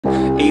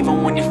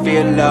Even when you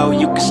feel low,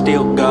 you can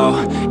still go.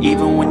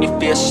 Even when you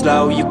feel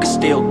slow, you can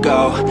still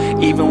go.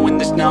 Even when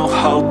there's no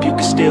hope, you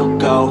can still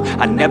go.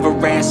 I never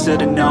answer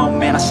to no,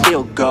 man, I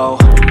still go.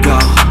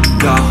 Go,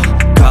 go,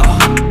 go,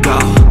 go,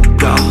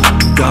 go,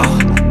 go,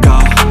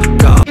 go,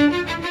 go.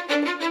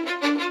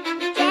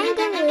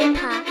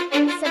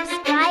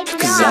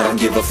 Cause I don't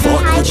give a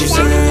fuck what you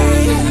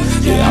say.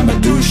 Yeah,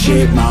 I'ma do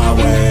shit my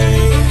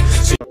way.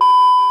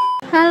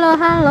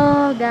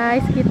 Halo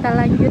guys, kita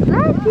lanjut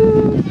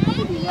lagi.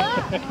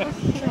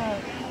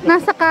 Nah,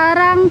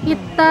 sekarang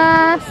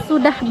kita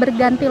sudah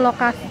berganti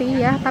lokasi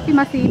ya, tapi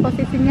masih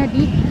posisinya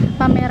di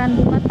pameran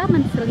bunga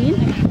Taman Shilin.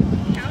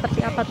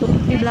 Seperti apa tuh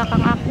di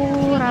belakang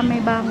aku, rame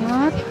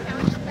banget,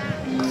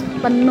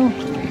 penuh.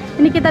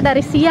 Ini kita dari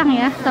siang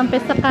ya,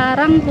 sampai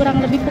sekarang kurang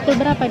lebih pukul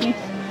berapa nih?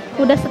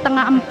 Udah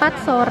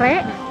 3:30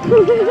 sore.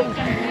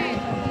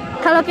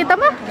 Kalau kita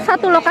mah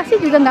satu lokasi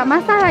juga nggak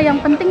masalah,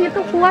 yang penting itu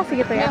puas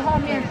gitu ya.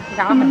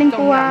 Yang penting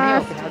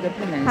puas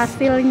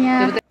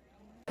hasilnya.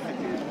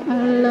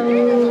 Halo,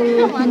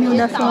 ini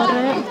udah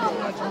sore.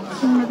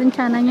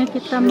 Rencananya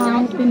kita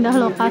mau pindah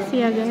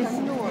lokasi ya guys.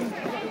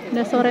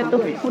 Udah sore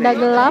tuh, udah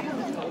gelap.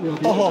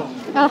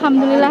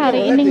 Alhamdulillah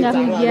hari ini nggak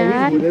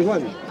hujan.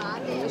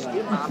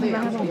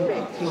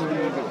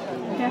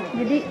 Ya,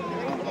 jadi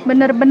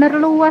bener-bener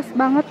luas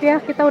banget ya.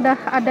 Kita udah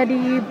ada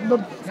di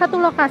satu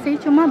lokasi,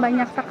 cuma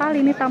banyak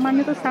sekali nih,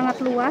 tamannya tuh sangat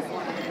luas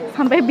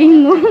sampai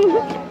bingung.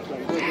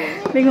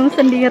 Bingung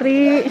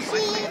sendiri.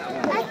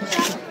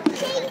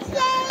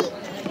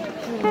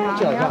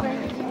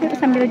 Yuk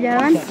sambil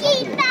jalan.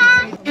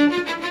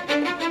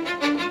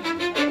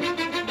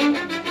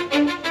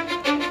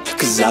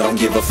 Cause I don't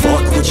give a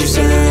fuck what you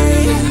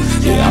say.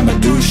 Yeah, I'ma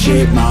do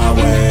shit my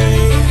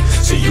way.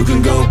 So you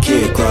can go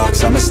kick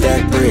rocks, I'ma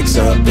stack bricks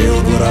up,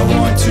 build what I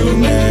want to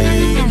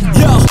make.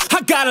 Yo,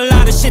 I got a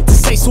lot of shit to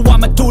say, so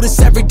I'ma do this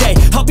every day.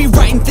 I'll be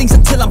writing things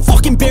until I'm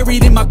fucking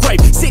buried in my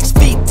grave. 6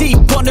 feet deep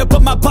under,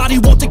 but my body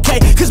won't decay.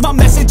 Cause my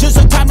messages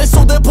are timeless,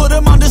 so they'll put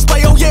them on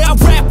display. Oh yeah, I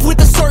rap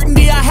with a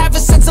certainty, I have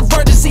a sense of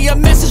urgency. A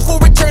message for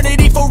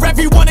eternity, for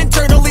everyone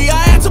internally.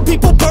 I had some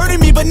people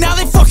burning me, but now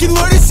they fucking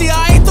learn to see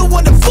I ain't the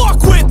one to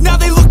fuck with, now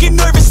they looking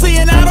nervously.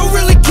 And I don't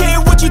really care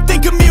what you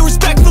think of me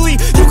respectfully.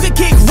 You can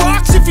kick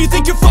rocks if you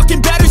think you're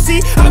fucking better,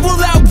 see I will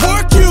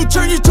outwork you,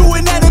 turn you to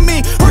an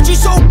enemy. Hurt you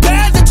so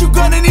bad that you're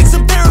gonna need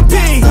some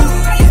therapy.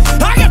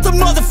 I got the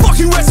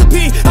motherfucking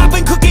recipe, I've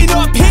been cooking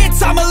up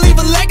hits, I'ma leave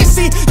a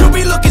legacy. You'll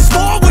be looking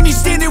small when you're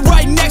standing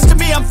right next to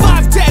me. I'm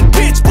 5'10",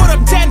 bitch, but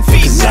I'm 10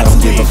 feet next to me. I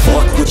don't give a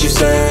fuck what you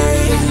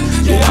say.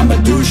 Yeah, I'ma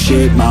do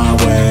shit my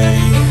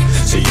way.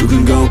 So you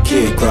can go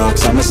kick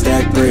rocks, I'ma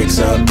stack bricks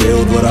up,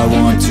 build what I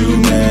want to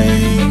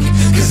make.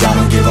 Cause I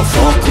don't give a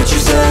fuck what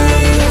you say.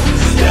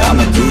 Yeah,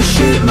 I'ma do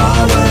shit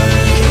my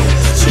way.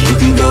 So you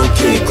can go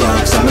kick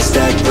rocks, I'ma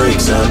stack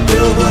bricks up,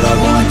 build what I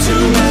want to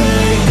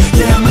make.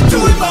 Yeah, I'ma do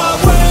it my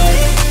way.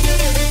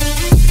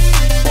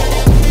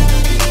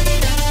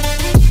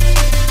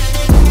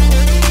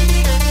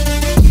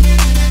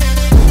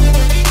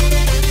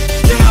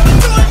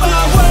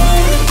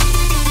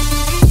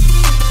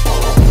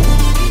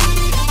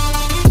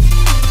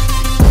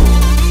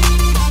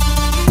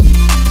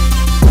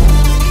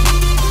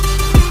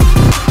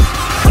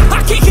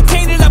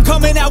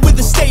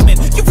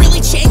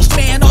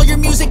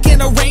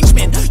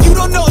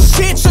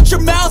 Your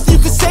mouth, you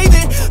can save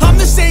it.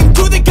 I'm the same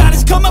dude that got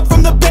his come up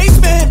from the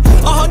basement.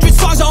 100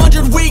 songs,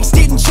 100 weeks,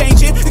 didn't change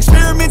it.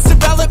 Experiments,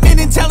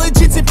 development,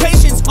 intelligence, and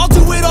patience. I'll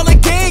do it all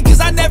again, cause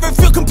I never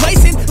feel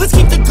complacent. Let's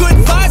keep the good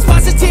vibes,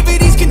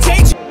 positivity's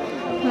contagious.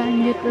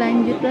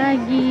 Lanjut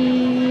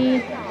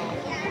lagi.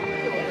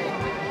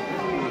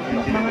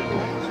 Enak banget.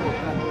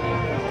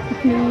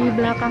 Di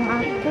belakang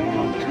aku.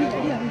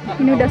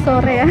 Ini udah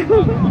sore ya.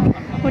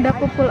 Udah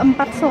pukul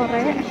 4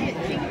 sore.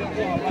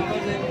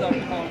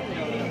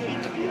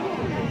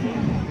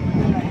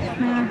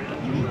 Nah,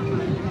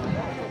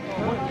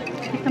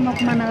 kita mau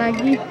kemana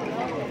lagi?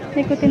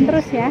 Ikutin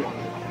terus ya.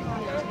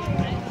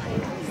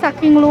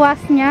 Saking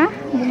luasnya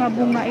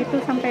bunga-bunga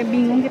itu sampai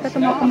bingung kita tuh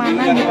mau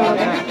kemana gitu loh.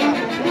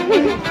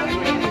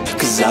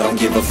 Cause I don't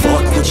give a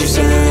fuck what you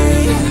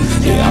say.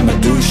 Yeah, I'ma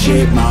do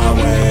shit my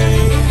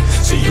way.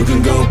 So you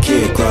can go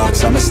kick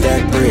rocks, I'ma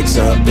stack bricks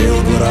up,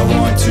 build what I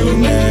want to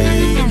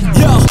make.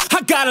 Yo,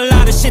 I got a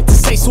lot of shit to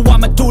say, so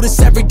I'ma do this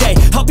every day.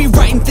 I'll be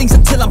writing things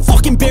until I'm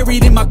fucking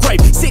buried in my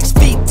grave. 6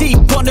 feet deep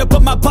under,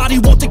 but my body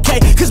won't decay.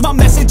 Cause my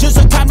messages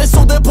are timeless,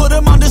 so they'll put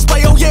them on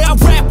display. Oh yeah, I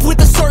rap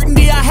with a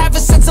certainty, I have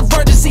a sense of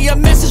urgency. A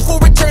message for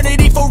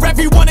eternity, for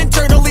everyone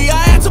internally. I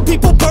had some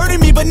people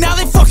burning me, but now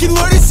they fucking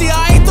learn to see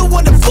I ain't the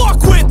one to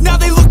fuck with, now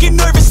they looking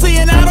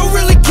nervously. And I don't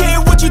really care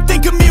what you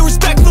think of me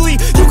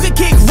respectfully. You can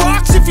kick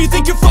rocks if you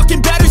think you're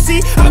fucking better,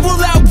 see I will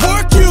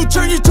outwork you,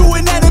 turn you to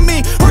an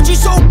enemy. Hurt you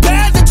so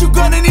bad that you're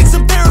gonna need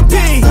some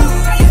therapy.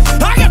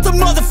 I got the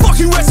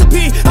motherfucking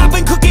recipe, I've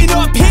been cooking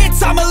up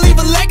hits, I'ma leave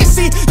a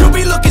legacy. You'll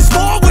be looking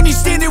small when you're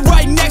standing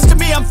right next to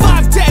me. I'm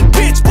 5'10",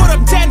 bitch, but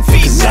I'm 10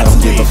 feet next to me. I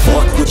don't give a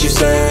fuck what you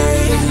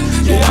say.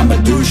 Yeah, I'ma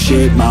do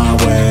shit my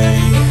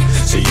way.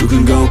 so you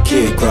can go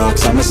kick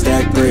rocks. I'ma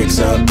stack bricks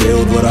up,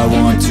 build what I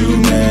want to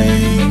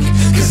make.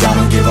 Cause I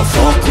don't give a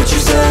fuck what you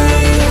say.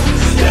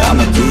 Yeah,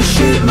 I'ma do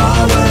shit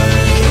my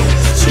way.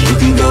 So you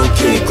can go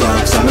kick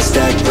rocks. I'ma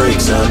stack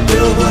bricks up,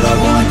 build what I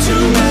want to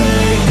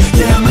make.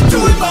 Yeah, I'ma do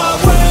it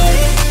my way.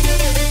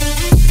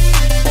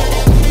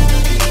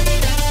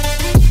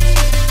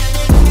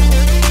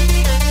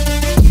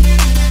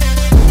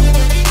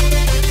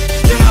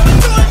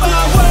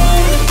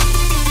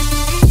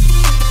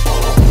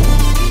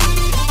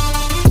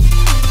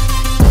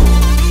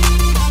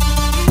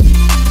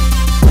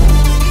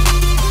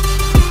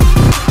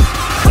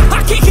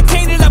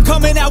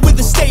 Coming out with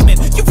a statement.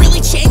 You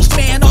really changed,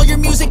 man, all your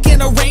music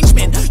and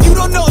arrangement. You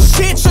don't know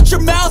shit, shut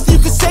your mouth, you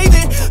can save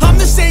it. I'm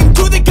the same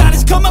dude that got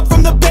his come up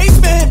from the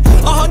basement.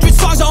 100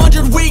 songs,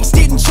 100 weeks,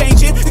 didn't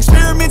change it.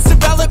 Experiments,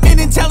 development,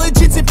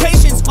 intelligence, and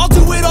patience. I'll do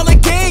it all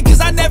again,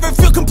 cause I never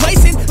feel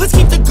complacent. Let's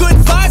keep the good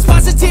vibes,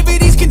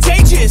 positivity's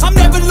contagious. I'm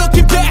never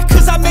looking back,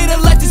 cause I made a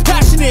life that's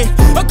passionate.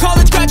 A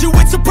college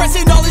graduate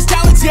suppressing all his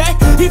talents, yeah.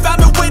 He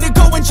found a way to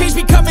go and change,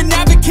 become an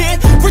advocate.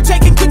 For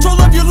taking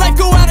control of your life,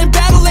 go out and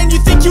battle. And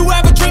you think you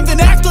have a dream, then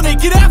act on it.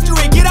 Get after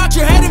it, get out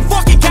your head and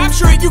fucking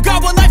capture it. You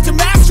got one life to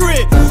master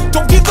it.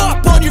 Don't give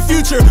up on your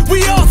future,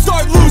 we all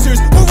start losers.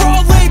 We're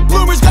all late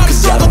bloomers, gotta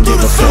struggle through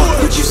the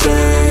sewer. What you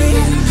say,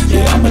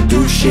 yeah, I'ma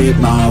do shit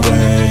my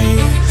way.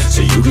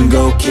 So you can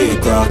go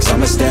kick rocks,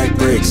 I'ma stack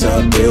bricks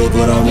up, build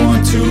what I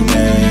want to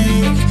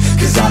make.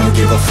 Cause I don't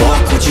give a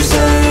fuck what you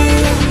say.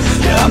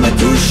 Yeah, I'ma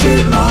do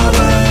shit my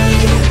way.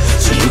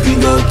 So you can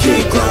go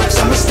kick rocks,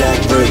 I'ma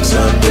stack bricks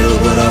up, build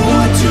what I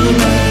want to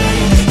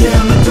make. Yeah,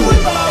 I'ma do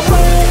it my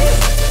way.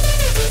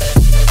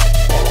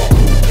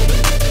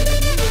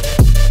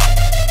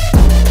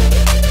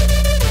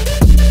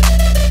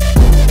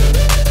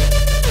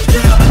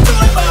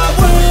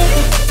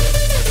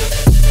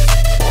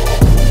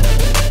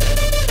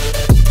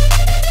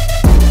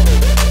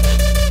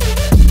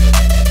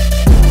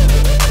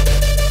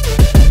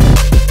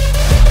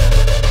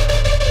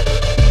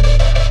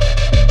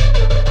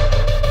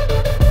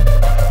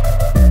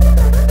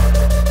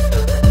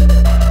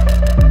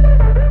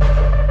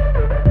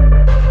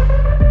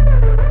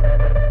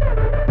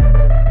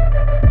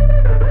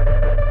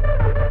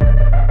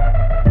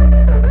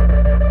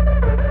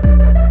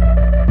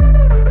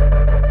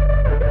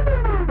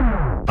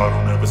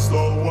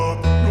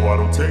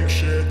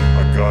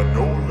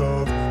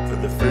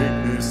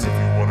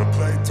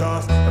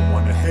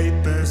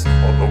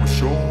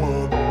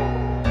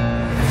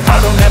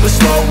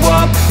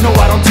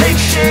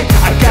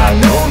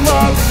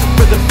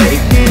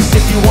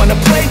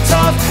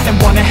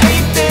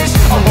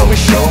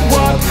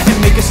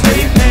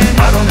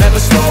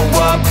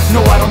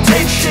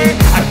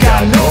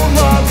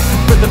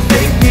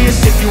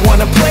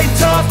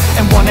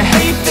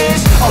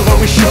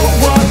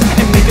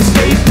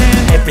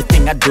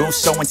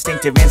 So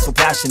instinctive and so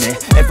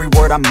passionate. Every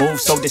word I move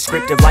so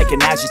descriptive like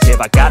an adjective.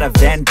 I got a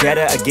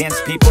vendetta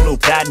against people who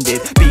patented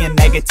being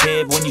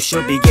negative when you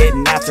should be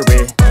getting after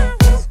it.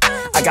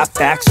 I got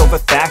facts over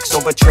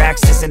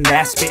tracks, this and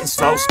that. Spitting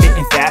slow,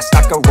 spitting fast,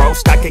 I could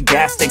roast, I could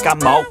gas. Think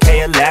I'm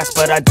okay at last,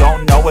 but I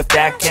don't know if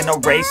that can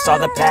erase all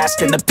the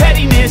past. And the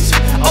pettiness,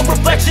 a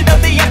reflection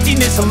of the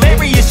emptiness.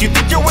 Hilarious, you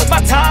think you're worth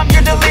my time,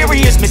 you're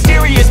delirious.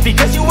 Mysterious,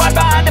 because you hide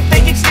behind a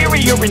fake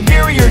exterior.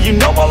 Inferior, you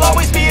know I'll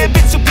always be a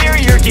bit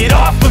superior. Get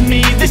off of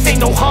me, this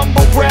ain't no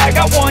humble brag.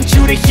 I want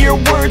you to hear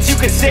words, you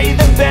can say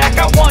them back.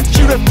 I want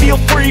you to feel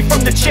free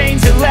from the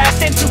chains at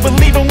last, and to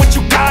believe in what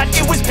you got,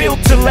 it was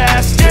built to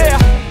last, yeah.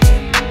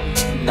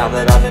 Now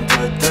that I've been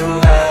put through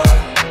hell,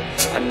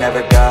 I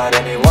never got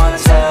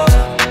anyone's help.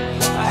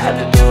 I had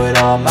to do it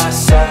all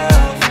myself.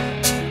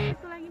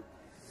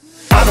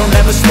 I don't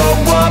ever slow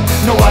up,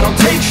 no I don't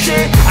take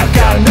shit. I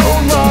got no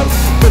love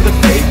for the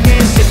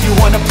fakeness. If you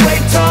wanna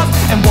play tough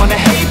and wanna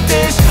hate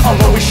this,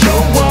 I'll always show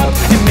up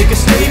and make a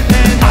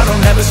statement. I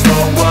don't ever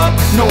slow up,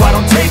 no I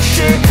don't take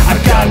shit. I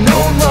got no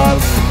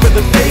love for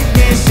the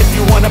fakeness. If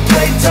you wanna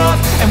play tough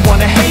and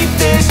wanna hate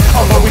this,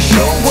 I'll always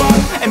show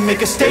up and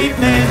make a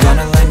statement.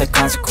 Gonna learn the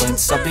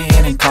consequence of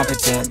being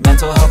incompetent.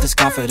 Mental health is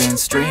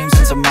confidence, dreams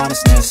and some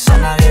honestness.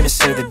 I'm not here to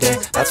save the day,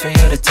 that's for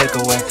you to take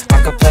away.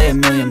 I could play a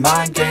million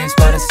mind games,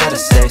 but instead I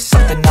say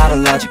something not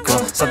illogical,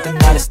 something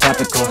that is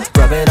topical.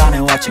 Rub it on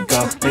and watch it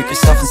go, make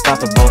yourself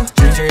unstoppable.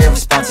 Dreams are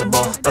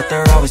irresponsible, but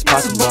they're always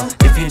possible.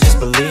 If you just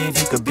believe,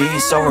 you could be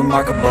so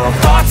remarkable.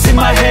 Thoughts in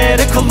my head,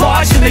 a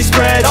collage and they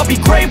spread. I'll be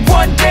great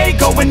one day,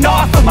 going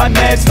off of my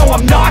meds. No,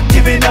 I'm not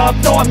giving up,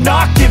 no, I'm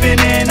not giving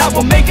in. I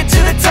will make it to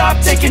the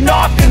top, taking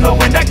off in the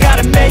wind. I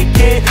gotta make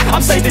it,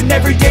 I'm saving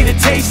every day to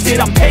taste it.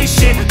 I'm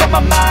patient, but my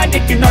mind,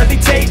 it can hardly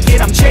take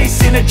it. I'm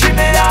chasing a dream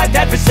that I've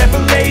had for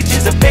several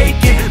ages. A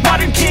vacant,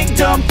 modern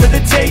kingdom for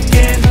the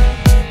taking.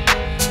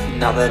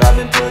 Now that I've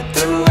been put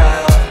through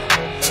hell,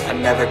 I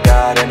never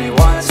got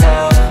anyone's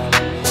help.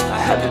 I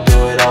had to do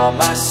it all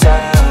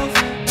myself.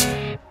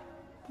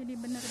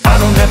 I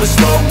don't ever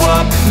slow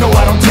up, no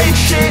I don't take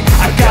shit.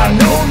 I got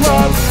no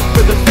love for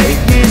for the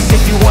fakeness.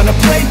 If you wanna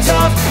play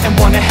tough and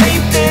wanna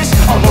hate this,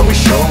 I'll always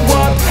show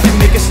up and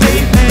make a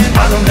statement.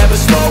 I don't ever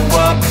slow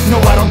up, no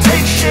I don't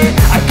take shit.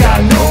 I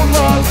got no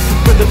love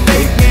for the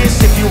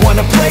fakeness. If you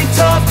wanna play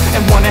tough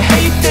and wanna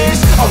hate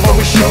this, I'll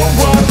always show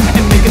up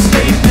and make a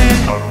statement.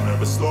 I don't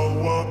ever slow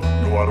up,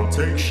 no I don't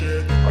take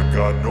shit. I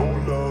got no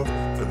love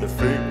for the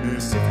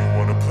fakeness. If you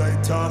wanna play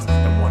tough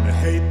and wanna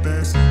hate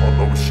this,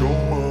 I'll always show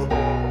up.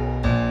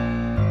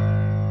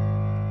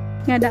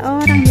 Nggak ada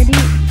orang jadi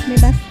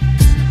bebas.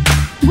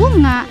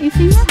 Bunga,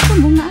 isinya tuh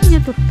bunga aja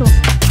tuh.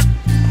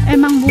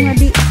 Emang bunga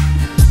di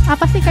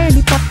apa sih, kayak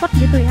di pot-pot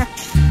gitu ya,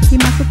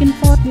 dimasukin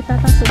pot,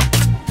 ditata tuh.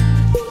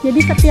 Jadi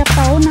setiap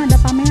tahun ada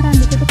pameran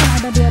di situ kan,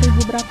 ada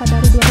 2000 berapa,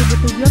 dari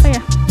 2007 apa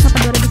ya, apa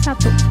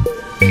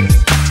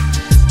 2001.